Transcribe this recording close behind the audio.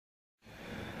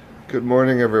Good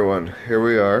morning, everyone. Here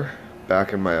we are,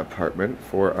 back in my apartment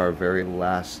for our very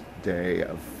last day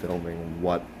of filming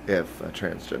What If, a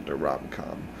transgender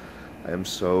rom-com. I'm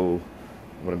going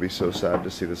to be so sad to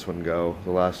see this one go.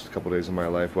 The last couple days of my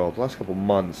life, well, the last couple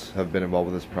months have been involved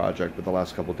with this project, but the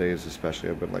last couple days especially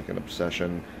have been like an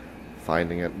obsession,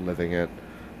 finding it, living it.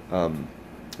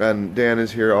 And Dan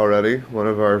is here already, one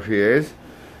of our PAs.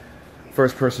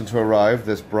 First person to arrive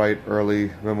this bright,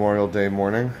 early Memorial Day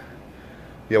morning.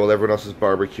 Yeah, while everyone else is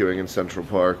barbecuing in Central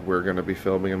Park, we're going to be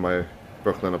filming in my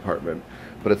Brooklyn apartment.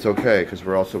 But it's okay, because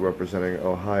we're also representing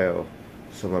Ohio,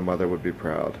 so my mother would be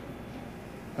proud.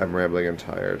 I'm rambling and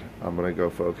tired. I'm going to go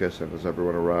focus, and as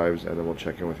everyone arrives, and then we'll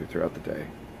check in with you throughout the day.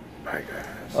 Bye, guys.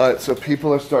 Alright, so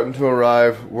people are starting to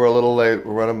arrive. We're a little late.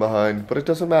 We're running behind. But it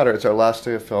doesn't matter. It's our last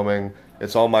day of filming.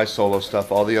 It's all my solo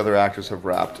stuff. All the other actors have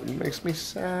wrapped. It makes me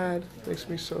sad. It makes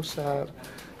me so sad.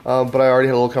 But I already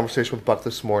had a little conversation with Buck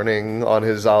this morning on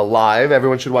his live.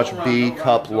 Everyone should watch B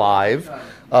Cup Live.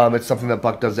 It's something that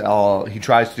Buck does. He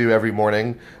tries to do every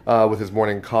morning with his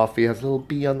morning coffee. He has a little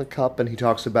B on the cup, and he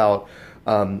talks about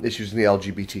issues in the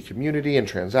LGBT community and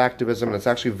trans activism. And it's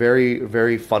actually very,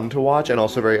 very fun to watch, and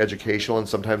also very educational and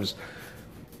sometimes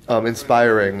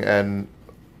inspiring and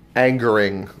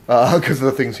angering because of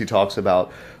the things he talks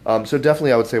about. So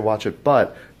definitely I would say watch it.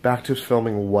 But back to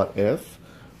filming What If.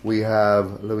 We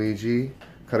have Luigi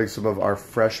cutting some of our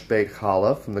fresh baked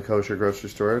challah from the kosher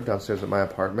grocery store downstairs at my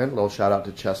apartment. A little shout out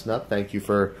to Chestnut. Thank you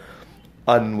for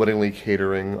unwittingly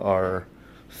catering our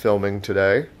filming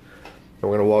today. And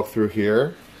we're going to walk through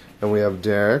here. And we have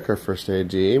Derek, our first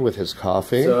AD, with his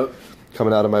coffee. What's up?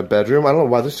 Coming out of my bedroom. I don't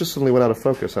know why. This just suddenly went out of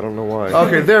focus. I don't know why.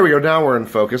 Okay, there we go. Now we're in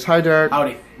focus. Hi, Derek.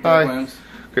 Howdy. Hi.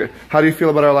 Okay. How do you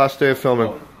feel about our last day of filming?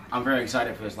 Oh, I'm very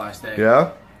excited for this last day.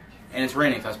 Yeah? And it's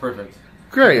raining, so that's perfect.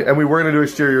 Great, and we were going to do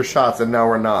exterior shots, and now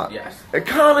we're not. Yes.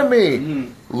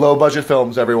 Economy! Low budget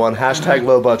films, everyone. Hashtag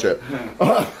low budget.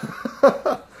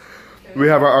 We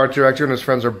have our art director and his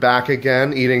friends are back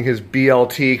again, eating his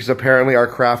BLT, because apparently our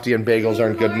crafty and bagels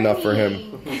aren't good enough for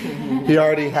him. He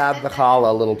already had the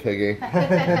challah, little piggy.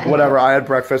 Whatever, I had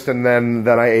breakfast, and then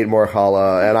I ate more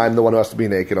challah, and I'm the one who has to be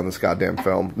naked on this goddamn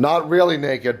film. Not really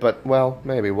naked, but, well,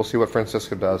 maybe. We'll see what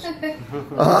Francisco does.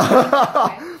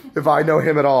 If I know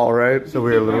him at all, right? So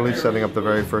we are literally setting up the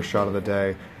very first shot of the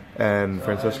day, and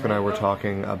Francisco and I were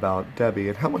talking about Debbie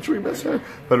and how much we miss her,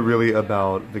 but really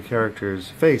about the character's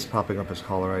face popping up as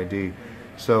caller ID.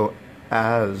 So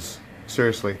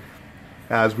seriously,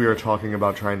 as we were talking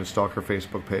about trying to stalk her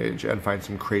Facebook page and find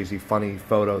some crazy funny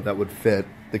photo that would fit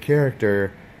the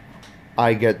character,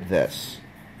 I get this.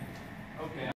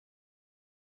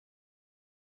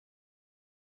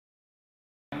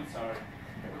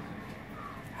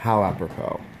 How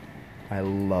apropos. I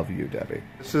love you, Debbie.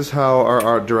 This is how our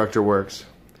art director works.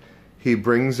 He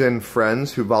brings in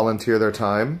friends who volunteer their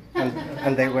time.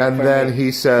 And they work and for then me.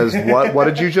 he says, what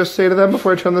did you just say to them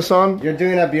before I turn this on? You're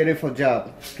doing a beautiful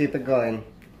job. Keep it going.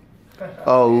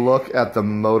 Oh, look at the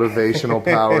motivational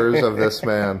powers of this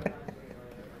man.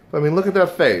 I mean, look at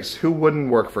that face. Who wouldn't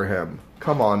work for him?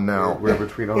 Come on now. We're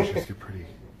between, oh, she's get pretty.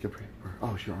 Get pretty.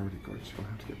 Oh, she's already gorgeous. You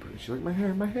don't have to get pretty. She's like, my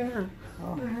hair, my hair,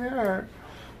 my hair.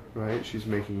 Right? She's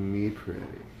making me pretty.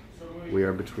 We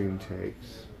are between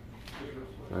takes.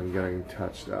 I'm getting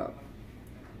touched up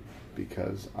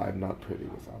because I'm not pretty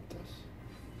without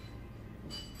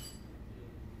this.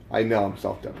 I know I'm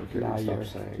self-deprecating. Stop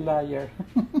saying. Liar.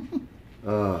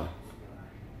 But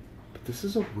this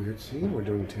is a weird scene. We're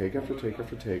doing take after take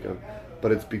after take,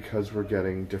 but it's because we're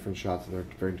getting different shots and they're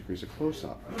varying degrees of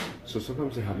close-up. So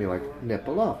sometimes they have me like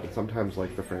nipple up, and sometimes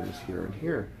like the frame is here and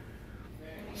here.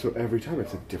 So every time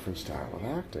it's a different style of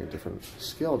acting, different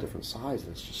skill, different size,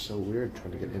 and it's just so weird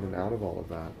trying to get in and out of all of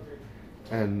that.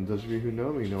 And those of you who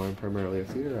know me know I'm primarily a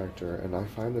theater actor, and I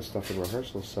find this stuff in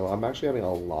rehearsals, so I'm actually having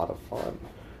a lot of fun.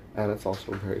 And it's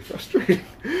also very frustrating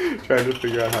trying to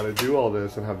figure out how to do all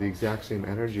this and have the exact same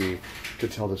energy to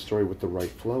tell the story with the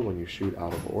right flow when you shoot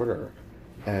out of order.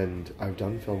 And I've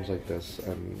done films like this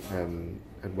and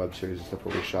web series and stuff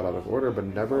where we shot out of order, but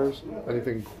never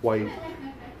anything quite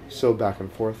so back and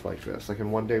forth like this. Like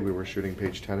in one day we were shooting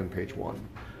page 10 and page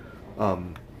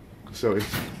 1. So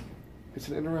it's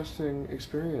an interesting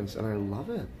experience, and I love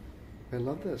it. I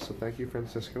love this. So thank you,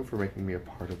 Francisco, for making me a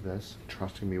part of this,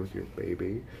 trusting me with your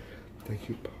baby. Thank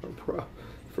you, Barbara,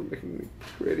 for making me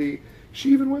pretty. She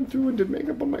even went through and did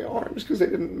makeup on my arms because they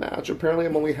didn't match. Apparently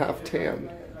I'm only half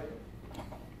tan.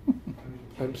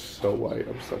 I'm so white.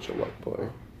 I'm such a white boy.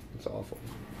 It's awful.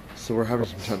 So we're having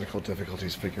some technical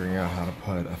difficulties figuring out how to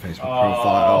put a Facebook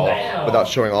profile without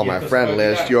showing all my friend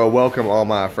list. You're welcome, all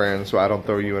my friends, so I don't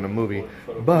throw you in a movie.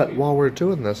 But while we're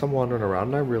doing this, I'm wandering around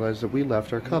and I realized that we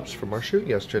left our cups from our shoot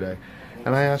yesterday.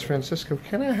 And I asked Francisco,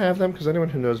 can I have them? Because anyone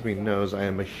who knows me knows I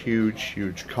am a huge,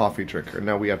 huge coffee drinker.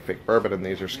 Now we have fake bourbon in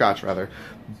these, or scotch rather.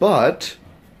 But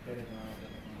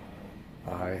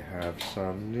I have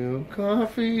some new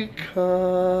coffee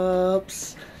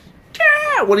cups.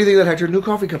 Yeah! What do you think of that, Hector? New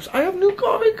coffee cups. I have new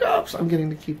coffee cups. I'm getting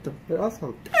to keep them. They're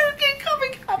awesome. I'm getting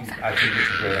coffee cups. I think it's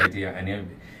a great idea. And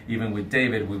even with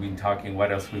David, we've been talking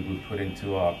what else we would put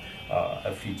into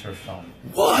a feature film.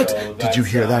 What? So Did you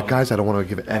hear that, guys? I don't want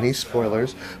to give any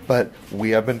spoilers, but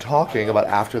we have been talking about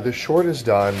after this short is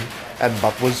done, and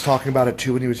Buck was talking about it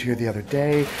too when he was here the other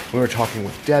day. We were talking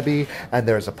with Debbie, and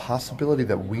there's a possibility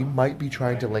that we might be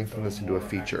trying to lengthen this into a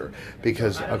feature,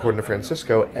 because according to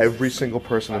Francisco, every single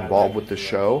person involved with this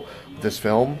show, this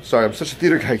film, sorry, I'm such a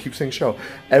theater guy, I keep saying show,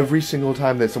 every single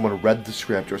time that someone read the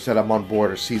script or said I'm on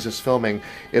board or sees us filming,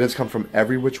 it has come from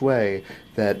every which way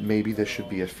that maybe this should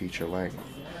be a feature length.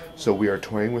 So we are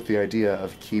toying with the idea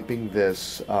of keeping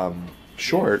this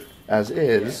short as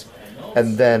is,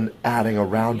 and then adding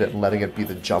around it and letting it be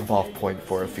the jump off point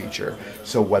for a feature.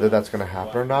 So whether that's going to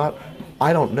happen or not,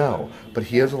 I don't know. But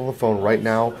he is on the phone right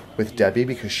now with Debbie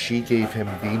because she gave him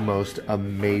the most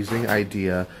amazing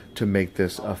idea to make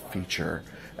this a feature,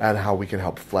 and how we can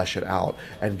help flesh it out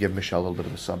and give Michelle a little bit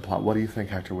of a subplot. What do you think,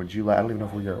 Hector? Would you like? I don't even know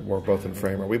if we're both in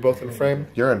frame. Are we both in frame?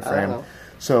 You're in frame.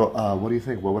 So, what do you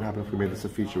think? What would happen if we made this a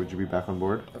feature? Would you be back on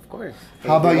board? Of course.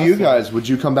 How about you guys? Would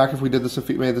you come back if we did this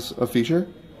made this a feature?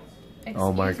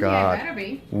 Oh my Excuse me, God! I better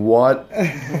be. What?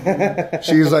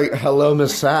 She's like, "Hello,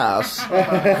 Miss Sass."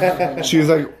 She's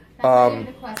like,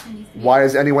 "Why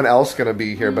is anyone else gonna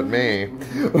be here but me?"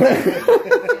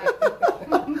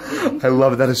 I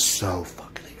love it. That is so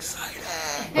fucking exciting.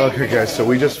 Okay, guys, so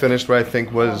we just finished what I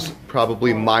think was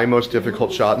probably my most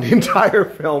difficult shot in the entire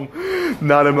film.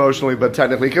 Not emotionally, but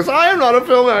technically, because I am not a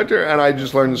film actor, and I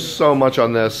just learned so much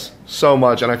on this. So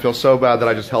much, and I feel so bad that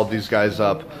I just held these guys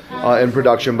up in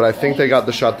production, but I think they got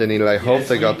the shot they needed. I hope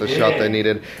they got the shot they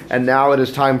needed. And now it is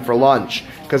time for lunch,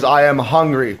 because I am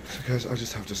hungry. So guys, I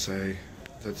just have to say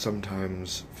that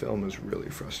sometimes film is really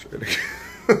frustrating.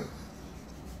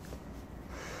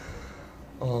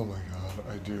 Oh my God,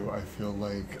 I do. I feel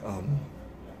like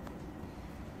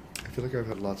I've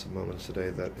had lots of moments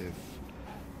today that if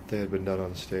they had been done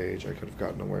on stage, I could have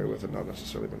gotten away with it, not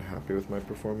necessarily been happy with my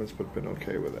performance, but been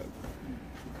okay with it.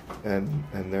 And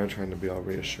they're trying to be all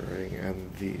reassuring,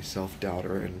 and the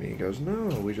self-doubter in me goes, no,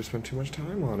 we just spent too much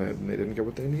time on it, and they didn't get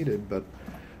what they needed. But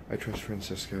I trust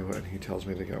Francisco, and he tells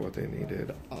me they got what they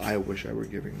needed. I wish I were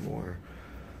giving more,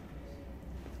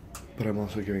 but I'm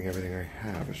also giving everything I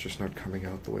have. It's just not coming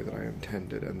out the way that I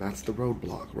intended, and that's the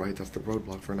roadblock, right? That's the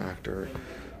roadblock for an actor,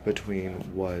 between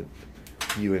what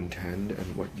you intend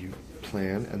and what you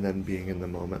plan, and then being in the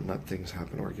moment and let things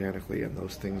happen organically. And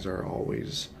those things are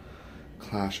always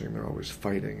clashing, they're always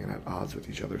fighting and at odds with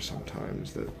each other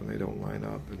sometimes, that when they don't line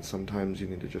up, and sometimes you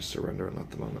need to just surrender and let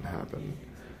the moment happen.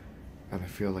 And I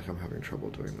feel like I'm having trouble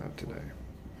doing that today.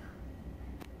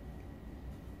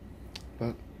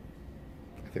 But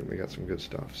I think we got some good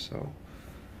stuff, so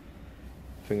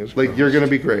fingers crossed. Like, you're gonna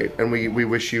be great, and we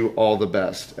wish you all the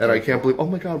best. And I can't believe, oh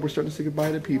my God, we're starting to say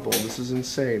goodbye to people. This is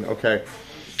insane. Okay.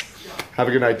 Have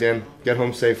a good night, Dan. Get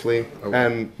home safely. Okay.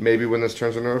 And maybe when this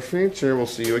turns into a feature, we'll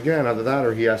see you again. Either that,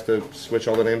 or he has to switch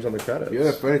all the names on the credits. Yeah,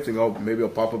 if anything, maybe I'll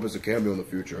pop up as a cameo in the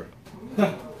future.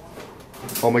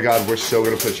 Oh my God, we're so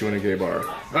gonna put you in a gay bar.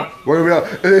 We're gonna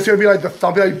be, it's gonna be like the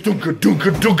thumping, like dunka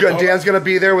dunka dunka, and Dan's gonna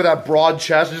be there with that broad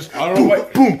chest, and just boom,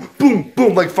 boom, boom,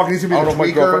 boom, like fucking. He's gonna be I don't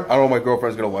know my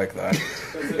girlfriend's gonna like that.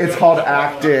 It's called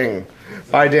acting.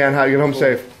 Bye, Dan. How you get home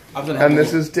safe? And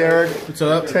this is Derek. What's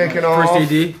up? Taking off.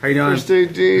 First AD. How you doing? First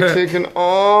AD taking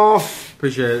off.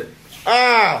 Appreciate it.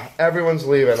 Ah, everyone's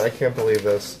leaving. I can't believe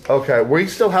this. Okay, we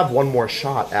still have one more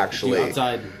shot, actually.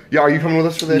 Outside. Yeah, are you coming with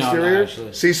us for the exterior? No,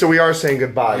 actually. See, so we are saying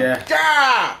goodbye. Yeah.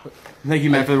 Yeah! Thank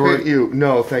you, man, for the work. Thank you.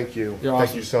 No, thank you. You're Thank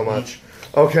awesome. you so much.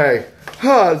 Okay.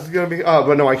 This is gonna be.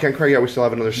 But no, I can't crank yet. We still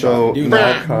have another show. Dude,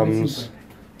 Now no. comes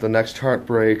the next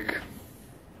heartbreak.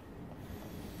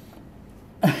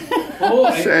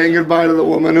 Saying goodbye to the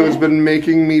woman who has been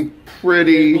making me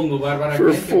pretty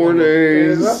for 4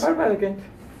 days.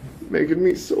 Making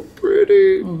me so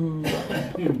pretty.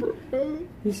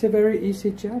 It's a very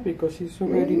easy job because she's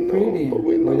already No, pretty but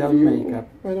we love without you. makeup.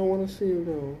 I don't want to see you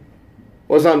go.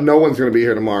 Well, it's not. No one's going to be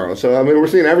here tomorrow, so I mean, we're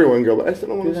seeing everyone go, but I still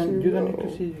don't want You to see don't, you you don't go.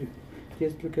 need to see you.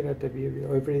 Just look at the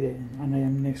video every day, and I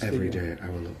am next to you. Every day, I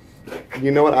will look. You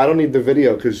know what? I don't need the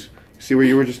video because See where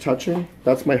you were just touching?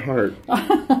 That's my heart.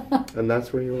 And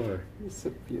that's where you are. It's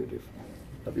so beautiful.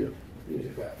 Love you.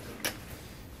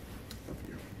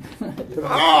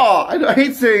 Oh, I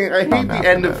hate saying. I hate the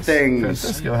end of things.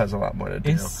 Francisco has a lot more to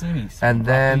do. And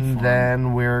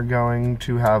then we're going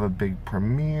to have a big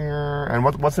premiere. And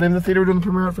what's the name of the theater we're doing the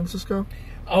premiere at, Francisco?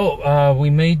 Oh, we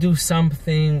may do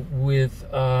something with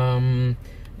the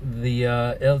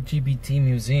LGBT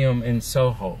museum in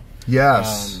Soho.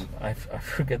 Yes. I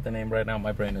forget the name right now.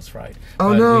 My brain is fried. Oh,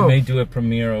 but no. We may do a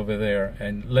premiere over there,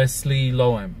 and Leslie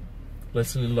Lohan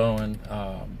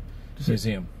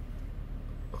Museum.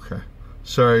 Okay.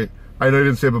 Sorry. I know you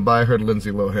didn't say it, but I heard Lindsay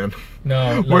Lohan.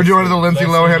 No, We're doing the Lindsay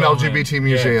Lohan Lohan. LGBT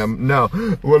Museum. Yes. No.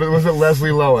 What was it?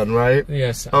 Leslie Lohan, right?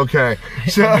 Yes. Okay.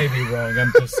 So, I may be wrong.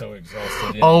 I'm just so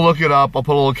exhausted. Yeah. I'll look it up. I'll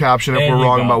put a little caption if There we're you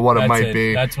wrong go. about what it That's might it.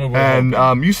 be. That's what we're And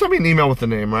hoping. you sent me an email with the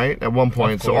name, right? At one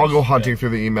point. Of So I'll go course, hunting yeah. through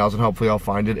the emails and hopefully I'll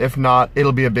find it. If not,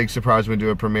 it'll be a big surprise when we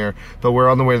do a premiere. But we're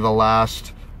on the way to the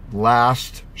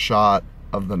last shot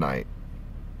of the night.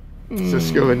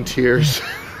 Cisco in tears.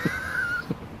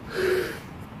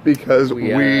 Because we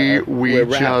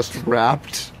just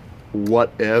wrapped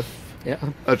What If? Yeah.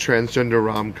 A transgender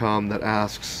rom-com that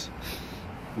asks,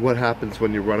 what happens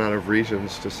when you run out of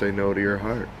reasons to say no to your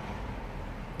heart?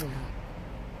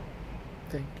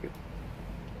 Thank you.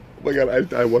 Oh my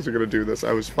god, I wasn't going to do this.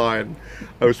 I was fine.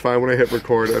 I was fine when I hit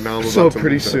record, and now I'm about to... So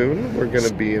pretty soon, we're going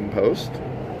to be in post,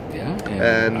 Yeah.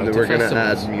 and we're going to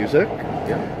add music,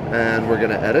 and we're going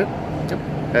to edit,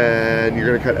 and you're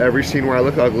going to cut every scene where I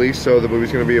look ugly, so the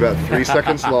movie's going to be about 3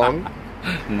 seconds long.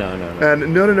 No.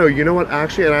 And no. You know what?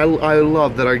 Actually, and I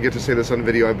love that I get to say this on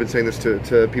video. I've been saying this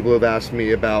to people who have asked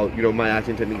me about, you know, my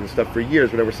acting technique and stuff for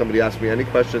years. Whenever somebody asks me any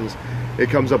questions, it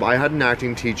comes up. I had an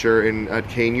acting teacher at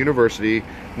Kane University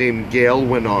named Gail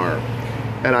Winnar,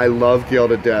 and I love Gail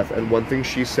to death. And one thing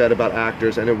she said about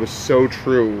actors, and it was so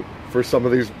true for some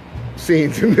of these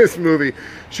scenes in this movie,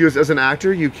 she goes, as an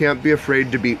actor, you can't be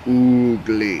afraid to be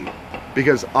ugly.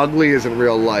 Because ugly isn't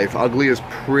real life. Ugly is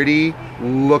pretty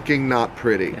looking not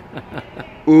pretty.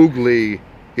 Ugly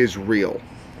is real.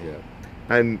 Yeah.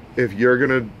 And if you're going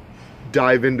to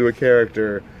dive into a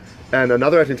character, and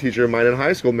another acting teacher of mine in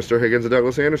high school, Mr. Higgins and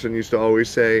Douglas Anderson, used to always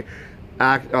say,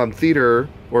 theater,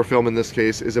 or film in this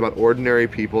case, is about ordinary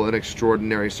people in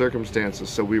extraordinary circumstances.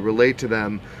 So we relate to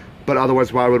them, but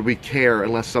otherwise why would we care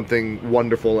unless something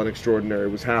wonderful and extraordinary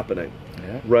was happening?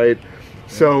 Yeah. Right?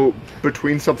 So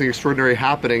between something extraordinary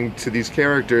happening to these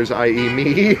characters, i.e.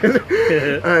 me,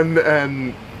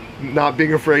 and not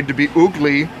being afraid to be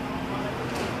ugly,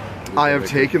 I have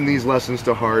taken these lessons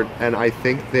to heart, and I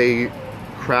think they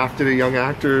crafted a young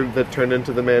actor that turned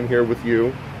into the man here with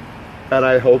you. And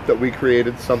I hope that we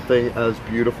created something as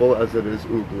beautiful as it is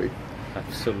ugly.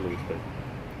 Absolutely.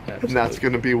 And that's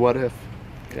going to be What If.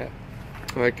 Yeah.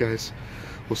 All right, guys.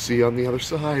 We'll see you on the other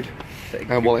side. Thank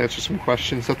And we'll answer some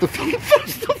questions at the film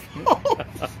festival.